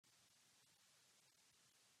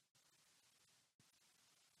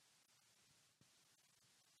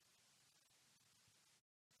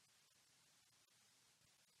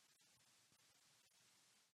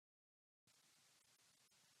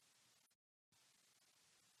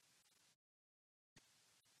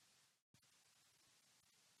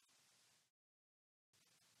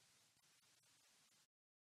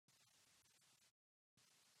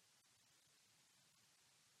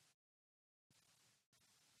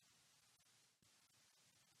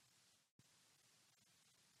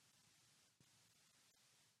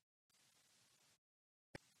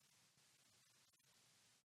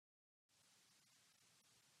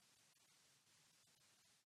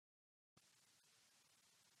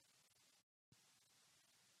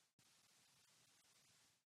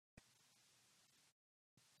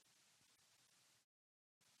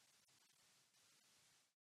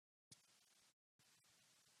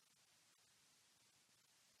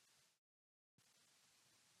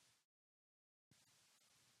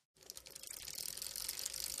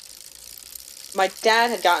My dad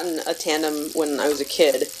had gotten a tandem when I was a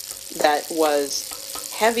kid that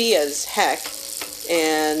was heavy as heck,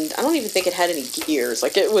 and I don't even think it had any gears.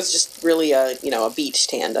 Like, it was just really a beach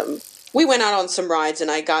tandem. We went out on some rides, and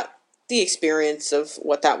I got the experience of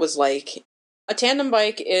what that was like. A tandem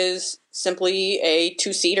bike is simply a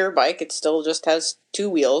two-seater bike. It still just has two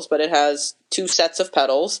wheels, but it has two sets of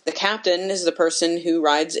pedals. The captain is the person who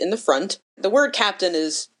rides in the front. The word captain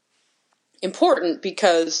is important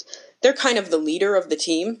because they're kind of the leader of the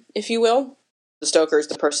team, if you will. The stoker is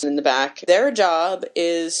the person in the back. Their job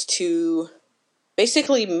is to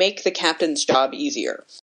basically make the captain's job easier.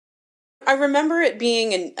 I remember it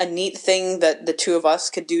being a neat thing that the two of us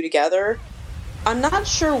could do together. I'm not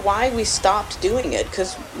sure why we stopped doing it,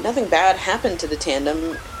 because nothing bad happened to the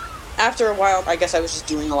tandem. After a while, I guess I was just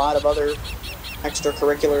doing a lot of other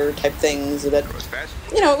extracurricular type things that,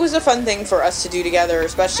 it was a fun thing for us to do together,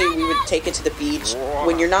 especially we would take it to the beach.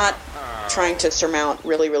 When you're not trying to surmount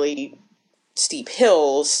really, really steep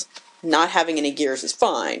hills, not having any gears is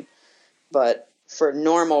fine. But for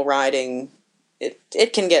normal riding,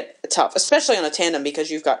 it can get tough, especially on a tandem, because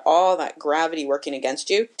you've got all that gravity working against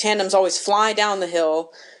you. Tandems always fly down the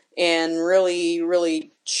hill and really, really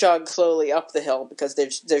chug slowly up the hill because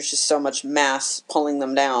there's just so much mass pulling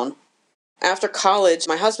them down. After college,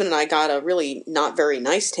 my husband and I got a really not very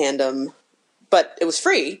nice tandem, but it was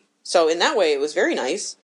free, so in that way it was very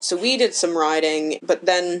nice. So we did some riding, but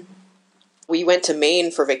then we went to Maine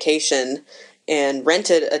for vacation and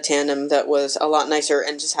rented a tandem that was a lot nicer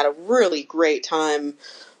and just had a really great time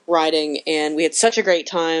riding. And we had such a great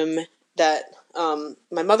time that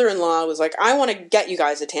my mother-in-law was like, I want to get you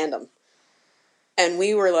guys a tandem. And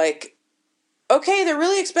we were like, okay, they're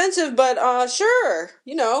really expensive, but sure,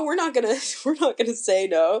 we're not gonna say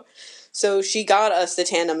no. So she got us the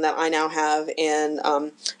tandem that I now have, and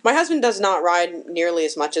my husband does not ride nearly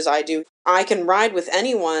as much as I do. I can ride with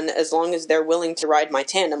anyone as long as they're willing to ride my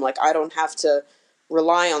tandem. Like, I don't have to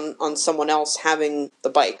rely on someone else having the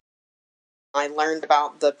bike. I learned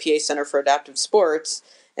about the PA Center for Adaptive Sports,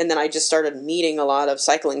 and then I just started meeting a lot of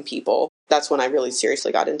cycling people. That's when I really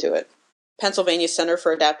seriously got into it. Pennsylvania Center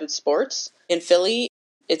for Adaptive Sports in Philly.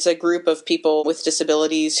 It's a group of people with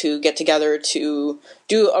disabilities who get together to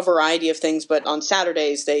do a variety of things, but on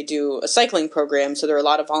Saturdays they do a cycling program, so there are a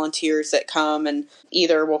lot of volunteers that come and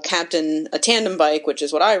either will captain a tandem bike, which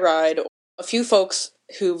is what I ride. A few folks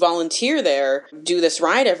who volunteer there do this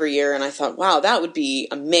ride every year, and I thought, wow, that would be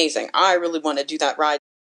amazing. I really want to do that ride.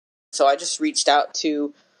 So I just reached out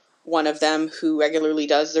to one of them who regularly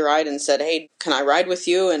does the ride and said, hey, can I ride with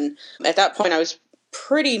you? And at that point I was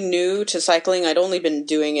pretty new to cycling. I'd only been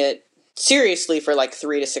doing it seriously for like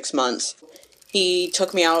 3 to 6 months. He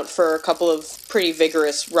took me out for a couple of pretty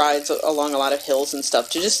vigorous rides along a lot of hills and stuff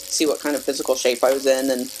to just see what kind of physical shape I was in,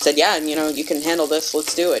 and said, yeah, you can handle this,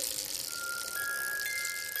 let's do it.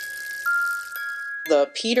 The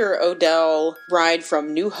Peter O'Dell ride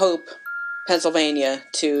from New Hope, Pennsylvania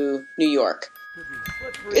to New York.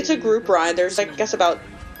 It's a group ride. There's, I guess, about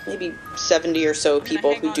maybe 70 or so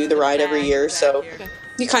people who do the ride every year, so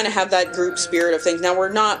you kind of have that group spirit of things. Now,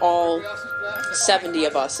 we're not all 70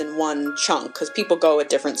 of us in one chunk, because people go at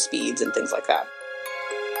different speeds and things like that.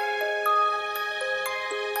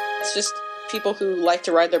 It's just people who like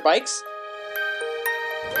to ride their bikes.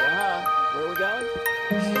 Yeah, where are we going?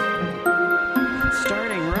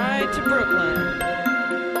 Starting ride to Brooklyn.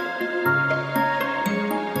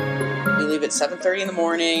 We leave at 7:30 in the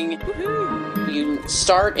morning. Woohoo! You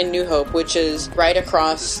start in New Hope, which is right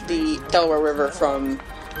across the Delaware River from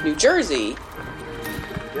New Jersey.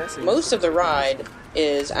 Most of the ride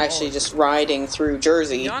is actually just riding through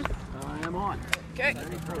Jersey. I am on. Okay.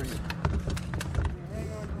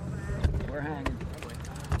 We're hanging.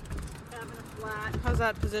 How's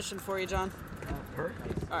that position for you, John?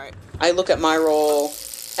 Perfect. All right. I look at my role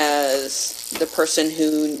as the person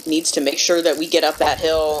who needs to make sure that we get up that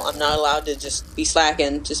hill. I'm not allowed to just be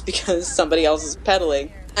slacking just because somebody else is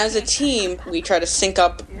pedaling. As a team, we try to sync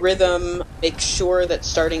up rhythm, make sure that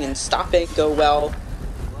starting and stopping go well.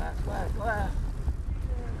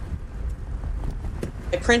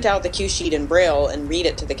 I print out the cue sheet in Braille and read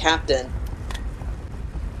it to the captain.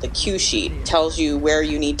 The cue sheet tells you where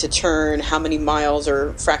you need to turn, how many miles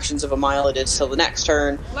or fractions of a mile it is till the next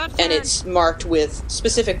turn, and it's marked with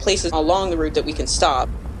specific places along the route that we can stop.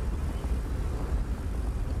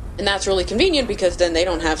 And that's really convenient because then they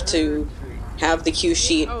don't have to have the cue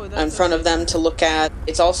sheet in front of them to look at.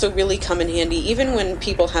 It's also really come in handy even when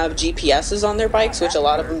people have GPSs on their bikes, which a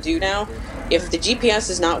lot of them do now. If the GPS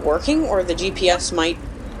is not working, or the GPS might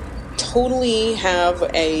totally have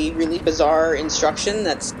a really bizarre instruction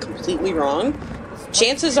that's completely wrong,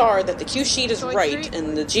 chances are that the cue sheet is right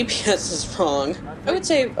and the GPS is wrong. I would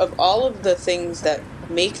say of all of the things that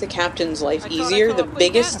make the captain's life easier, the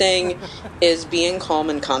biggest thing is being calm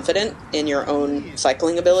and confident in your own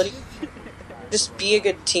cycling ability. Just be a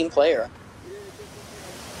good team player.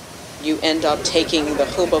 You end up taking the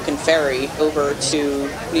Hoboken ferry over to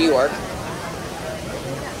New York.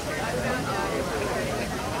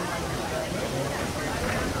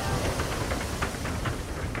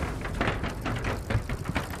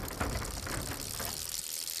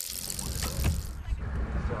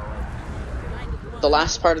 The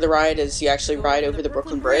last part of the ride is you actually ride over the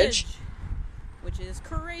Brooklyn Bridge, which is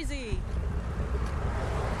crazy.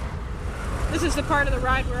 This is the part of the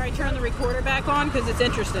ride where I turn the recorder back on because it's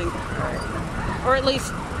interesting, or at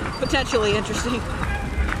least potentially interesting. All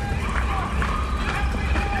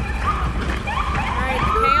right,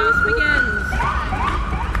 chaos begins.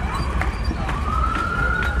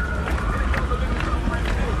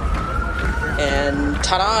 And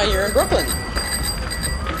ta-da, you're in Brooklyn.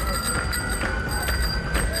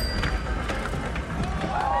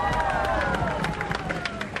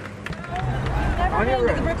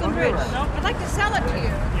 The Brooklyn Bridge. I'd like to sell it to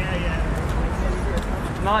you.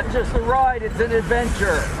 It's not just a ride, it's an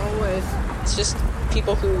adventure. Always. It's just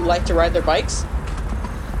people who like to ride their bikes,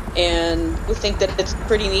 and we think that it's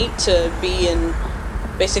pretty neat to be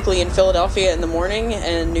basically in Philadelphia in the morning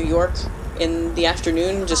and New York in the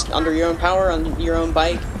afternoon, just under your own power on your own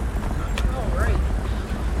bike. Oh, right.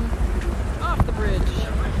 Off the bridge.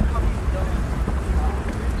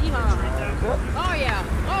 Yeehaw. Oh, yeah.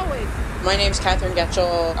 Always. My name's Catherine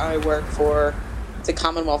Getchell. I work for the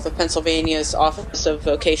Commonwealth of Pennsylvania's Office of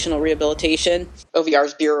Vocational Rehabilitation,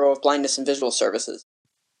 OVR's Bureau of Blindness and Visual Services.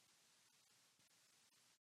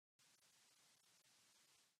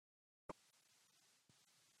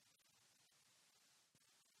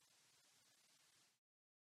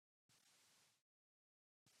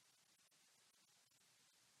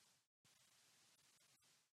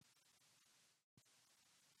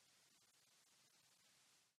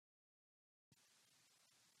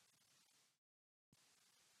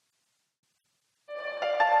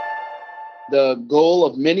 The goal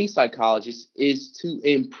of many psychologists is to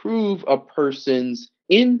improve a person's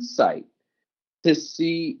insight, to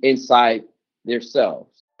see inside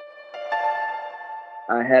themselves.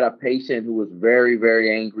 I had a patient who was very,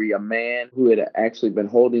 very angry, a man who had actually been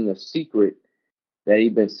holding a secret that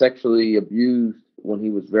he'd been sexually abused when he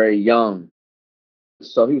was very young.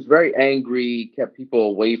 So he was very angry, kept people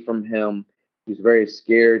away from him. He was very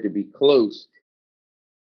scared to be close.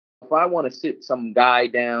 If I want to sit some guy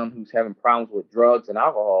down who's having problems with drugs and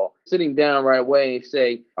alcohol, sitting down right away and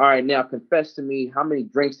say, all right, now confess to me, how many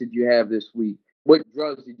drinks did you have this week? What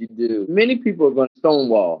drugs did you do? Many people are going to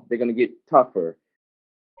stonewall. They're going to get tougher.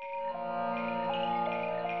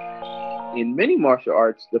 In many martial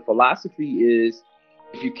arts, the philosophy is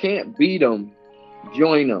if you can't beat them,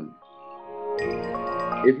 join them.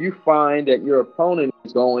 If you find that your opponent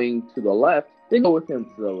is going to the left, then go with him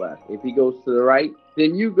to the left. If he goes to the right,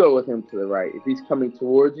 then you go with him to the right. If he's coming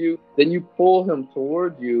towards you, then you pull him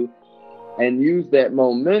towards you and use that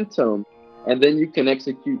momentum, and then you can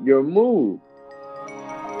execute your move.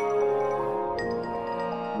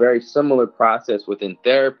 Very similar process within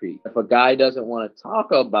therapy. If a guy doesn't want to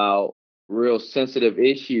talk about real sensitive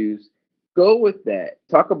issues, go with that.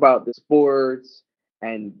 Talk about the sports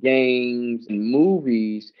and games and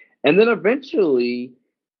movies, and then eventually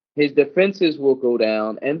his defenses will go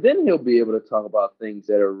down, and then he'll be able to talk about things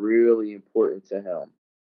that are really important to him.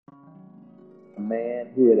 A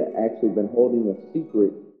man who had actually been holding a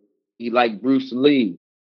secret, he liked Bruce Lee.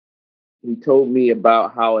 He told me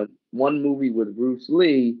about how in one movie with Bruce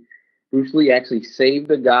Lee actually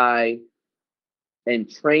saved a guy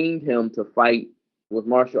and trained him to fight with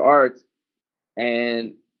martial arts,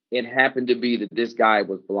 and it happened to be that this guy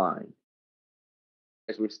was blind.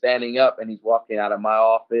 As we're standing up and he's walking out of my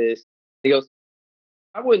office, he goes,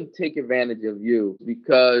 I wouldn't take advantage of you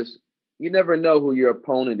because you never know who your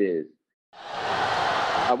opponent is.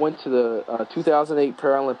 I went to the 2008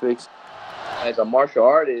 Paralympics as a martial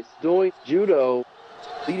artist doing judo.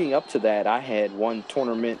 Leading up to that, I had won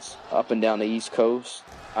tournaments up and down the East Coast.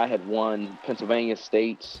 I had won Pennsylvania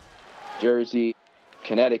States, Jersey,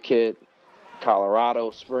 Connecticut,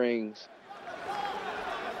 Colorado Springs.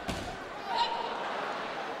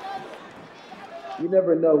 You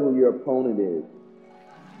never know who your opponent is.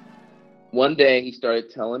 One day he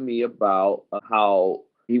started telling me about how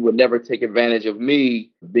he would never take advantage of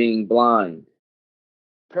me being blind.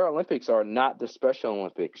 Paralympics are not the Special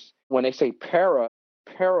Olympics. When they say parallel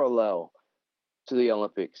to the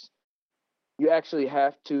Olympics, you actually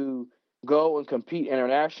have to go and compete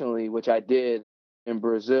internationally, which I did in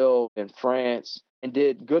Brazil and France, and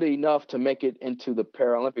did good enough to make it into the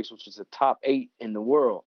Paralympics, which is the top 8 in the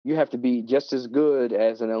world. You have to be just as good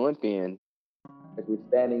as an Olympian. As we're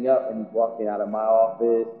standing up and he's walking out of my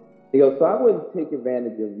office, he goes, so I wouldn't take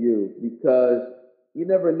advantage of you because you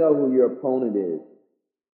never know who your opponent is.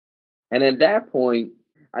 And at that point,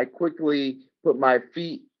 I quickly put my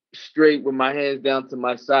feet straight with my hands down to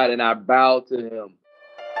my side and I bowed to him.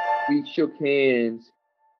 We shook hands.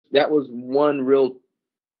 That was one real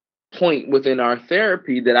point within our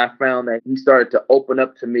therapy that I found that he started to open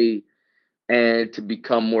up to me and to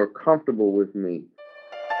become more comfortable with me.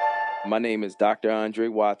 My name is Dr. Andre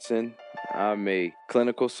Watson. I'm a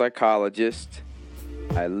clinical psychologist.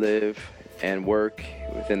 I live and work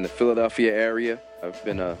within the Philadelphia area. I've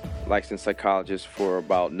been a licensed psychologist for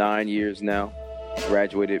about 9 years now.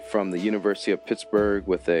 Graduated from the University of Pittsburgh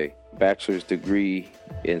with a bachelor's degree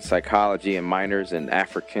in psychology and minors in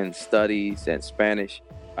African studies and Spanish.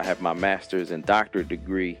 I have my master's and doctorate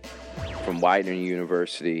degree from Widener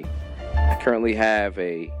University. I currently have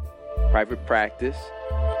a private practice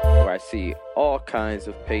where I see all kinds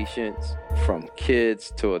of patients, from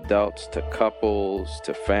kids to adults to couples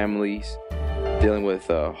to families, dealing with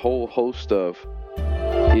a whole host of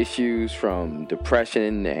issues from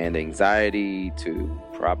depression and anxiety to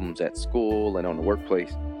problems at school and on the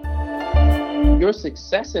workplace. Your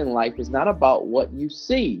success in life is not about what you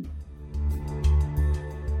see.